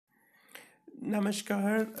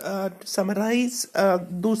नमस्कार। समराइज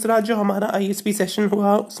दूसरा जो हमारा आईएसपी सेशन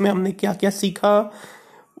हुआ उसमें हमने क्या क्या सीखा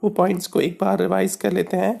वो पॉइंट्स को एक बार रिवाइज कर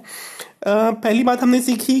लेते हैं। पहली बात हमने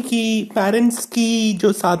सीखी कि पेरेंट्स की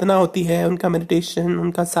जो साधना होती है, उनका मेडिटेशन,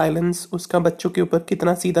 उनका साइलेंस, उसका बच्चों के ऊपर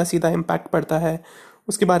कितना सीधा सीधा इम्पैक्ट पड़ता है।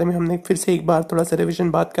 उसके बारे में हमने फिर से एक बार थोड़ा सा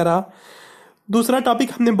रिविजन बात करा। दूसरा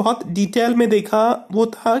टॉपिक हमने बहुत डिटेल में देखा, वो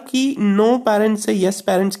था कि नो पेरेंट्स से यस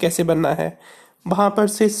पेरेंट्स कैसे बनना है, वहाँ पर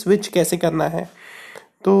से स्विच कैसे करना है।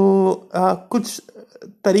 तो कुछ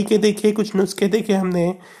तरीके देखे, कुछ नुस्खे देखे हमने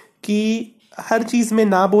कि हर चीज़ में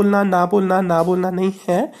ना बोलना ना बोलना ना बोलना नहीं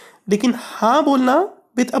है, लेकिन हाँ बोलना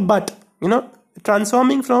with a but,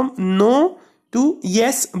 transforming from no to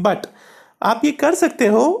yes but. आप ये कर सकते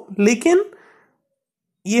हो, लेकिन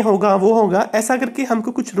ये होगा वो होगा, ऐसा करके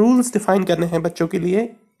हमको कुछ रूल्स डिफाइन करने हैं बच्चों के लिए।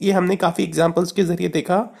 ये हमने काफ़ी एग्जाम्पल्स के जरिए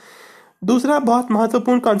देखा। दूसरा बहुत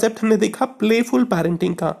महत्वपूर्ण कॉन्सेप्ट हमने देखा प्लेफुल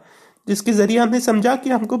पेरेंटिंग का, जिसके जरिए हमने समझा कि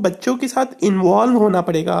हमको बच्चों के साथ इन्वॉल्व होना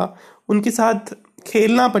पड़ेगा, उनके साथ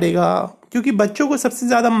खेलना पड़ेगा, क्योंकि बच्चों को सबसे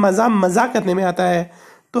ज़्यादा मज़ा करने में आता है।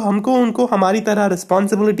 तो हमको उनको हमारी तरह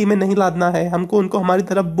रिस्पॉन्सिबिलिटी में नहीं लादना है, हमको उनको हमारी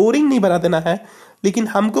तरह बोरिंग नहीं बना देना है, लेकिन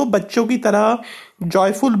हमको बच्चों की तरह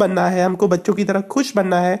जॉयफुल बनना है, हमको बच्चों की तरह खुश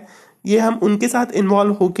बनना है। ये हम उनके साथ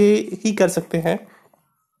इन्वॉल्व होके ही कर सकते हैं।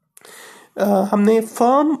 हमने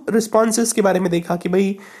फर्म रिस्पॉन्सेस के बारे में देखा कि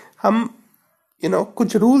भाई हम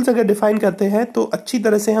कुछ रूल्स अगर डिफाइन करते हैं तो अच्छी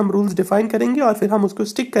तरह से हम रूल्स डिफाइन करेंगे और फिर हम उसको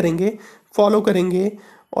स्टिक करेंगे, फॉलो करेंगे,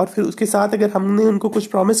 और फिर उसके साथ अगर हमने उनको कुछ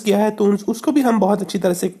प्रॉमिस किया है तो उसको भी हम बहुत अच्छी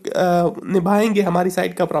तरह से निभाएंगे, हमारी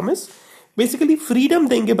साइड का प्रॉमिस। बेसिकली फ्रीडम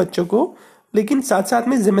देंगे बच्चों को, लेकिन साथ साथ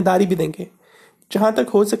में जिम्मेदारी भी देंगे। जहाँ तक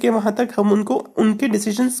हो सके वहाँ तक हम उनको उनके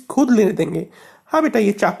डिसीजंस खुद लेने देंगे। हाँ बेटा,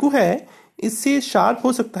 ये चाकू है, इससे शार्प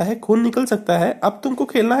हो सकता है, खून निकल सकता है, अब तुमको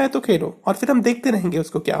खेलना है तो खेलो, और फिर हम देखते रहेंगे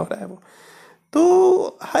उसको क्या हो रहा है वो।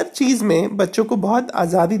 तो हर चीज़ में बच्चों को बहुत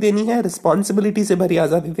आज़ादी देनी है, रिस्पॉन्सिबिलिटी से भरी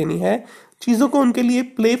आज़ादी देनी है, चीज़ों को उनके लिए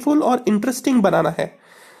प्लेफुल और इंटरेस्टिंग बनाना है।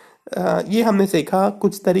 ये हमने सीखा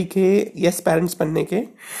कुछ तरीके यस पेरेंट्स बनने के।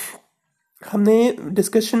 हमने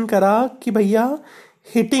डिस्कशन करा कि भैया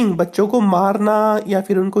हिटिंग, बच्चों को मारना या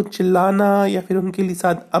फिर उनको चिल्लाना या फिर उनके लिए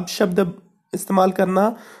साथ अपशब्द इस्तेमाल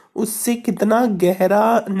करना, उससे कितना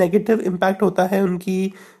गहरा नेगेटिव इम्पैक्ट होता है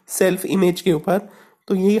उनकी सेल्फ इमेज के ऊपर।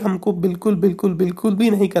 तो ये हमको बिल्कुल बिल्कुल बिल्कुल भी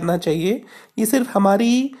नहीं करना चाहिए। ये सिर्फ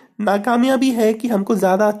हमारी नाकामयाबी है कि हमको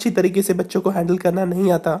ज़्यादा अच्छी तरीके से बच्चों को हैंडल करना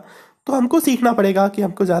नहीं आता। तो हमको सीखना पड़ेगा कि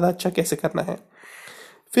हमको ज़्यादा अच्छा कैसे करना है।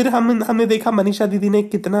 फिर हमने देखा मनीषा दीदी ने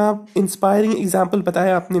कितना इंस्पायरिंग एग्जाम्पल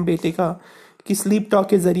बताया अपने बेटे का, कि स्लीप टॉक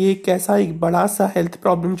के ज़रिए कैसा एक बड़ा सा हेल्थ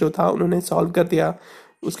प्रॉब्लम जो था उन्होंने सॉल्व कर दिया।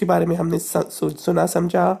 उसके बारे में हमने सुना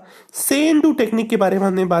समझा। से एंड डू टेक्निक के बारे में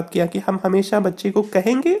हमने बात किया कि हम हमेशा बच्चे को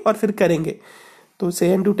कहेंगे और फिर करेंगे। तो से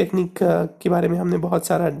एंड डू टेक्निक के बारे में हमने बहुत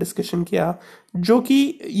सारा डिस्कशन किया, जो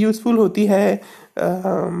कि यूज़फुल होती है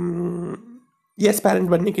यस पेरेंट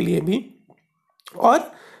बनने के लिए भी।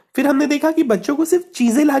 और फिर हमने देखा कि बच्चों को सिर्फ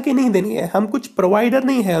चीज़ें ला के नहीं देनी है, हम कुछ प्रोवाइडर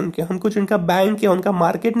नहीं है उनके, हम कुछ उनका बैंक या उनका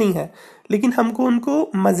मार्केट नहीं है, लेकिन हमको उनको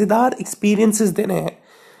मज़ेदार एक्सपीरियंसेस देने हैं,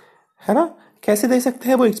 है ना। कैसे दे सकते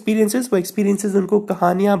हैं वो एक्सपीरियंसेस उनको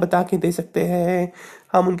कहानियाँ बता के दे सकते हैं,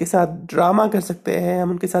 हम उनके साथ ड्रामा कर सकते हैं, हम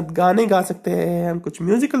उनके साथ गाने गा सकते हैं, हम कुछ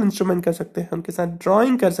म्यूजिकल इंस्ट्रूमेंट कर सकते हैं, उनके साथ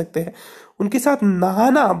ड्राइंग कर सकते हैं, उनके साथ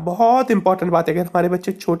नहाना बहुत इंपॉर्टेंट बात है। अगर हमारे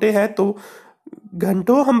बच्चे छोटे हैं तो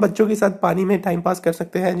घंटों हम बच्चों के साथ पानी में टाइम पास कर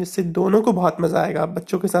सकते हैं, जिससे दोनों को बहुत मज़ा आएगा।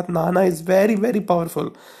 बच्चों के साथ नहाना इज़ वेरी वेरी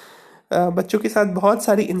पावरफुल। बच्चों के साथ बहुत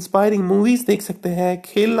सारी इंस्पायरिंग मूवीज़ देख सकते हैं,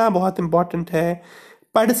 खेलना बहुत इम्पॉर्टेंट है,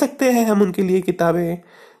 पढ़ सकते हैं हम उनके लिए किताबें।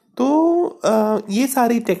 तो ये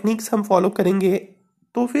सारी टेक्निक्स हम फॉलो करेंगे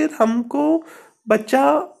तो फिर हमको बच्चा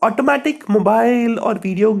ऑटोमेटिक मोबाइल और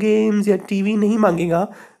वीडियो गेम्स या टीवी नहीं मांगेगा,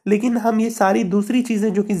 लेकिन हम ये सारी दूसरी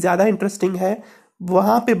चीज़ें जो कि ज़्यादा इंटरेस्टिंग है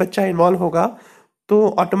वहाँ पे बच्चा इन्वॉल्व होगा। तो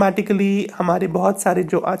ऑटोमेटिकली हमारे बहुत सारे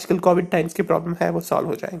जो आजकल कोविड टाइम्स के प्रॉब्लम है वो सॉल्व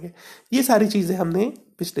हो जाएंगे। ये सारी चीज़ें हमने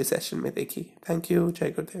पिछले सेशन में देखी। Thank you. जय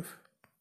गुरुदेव।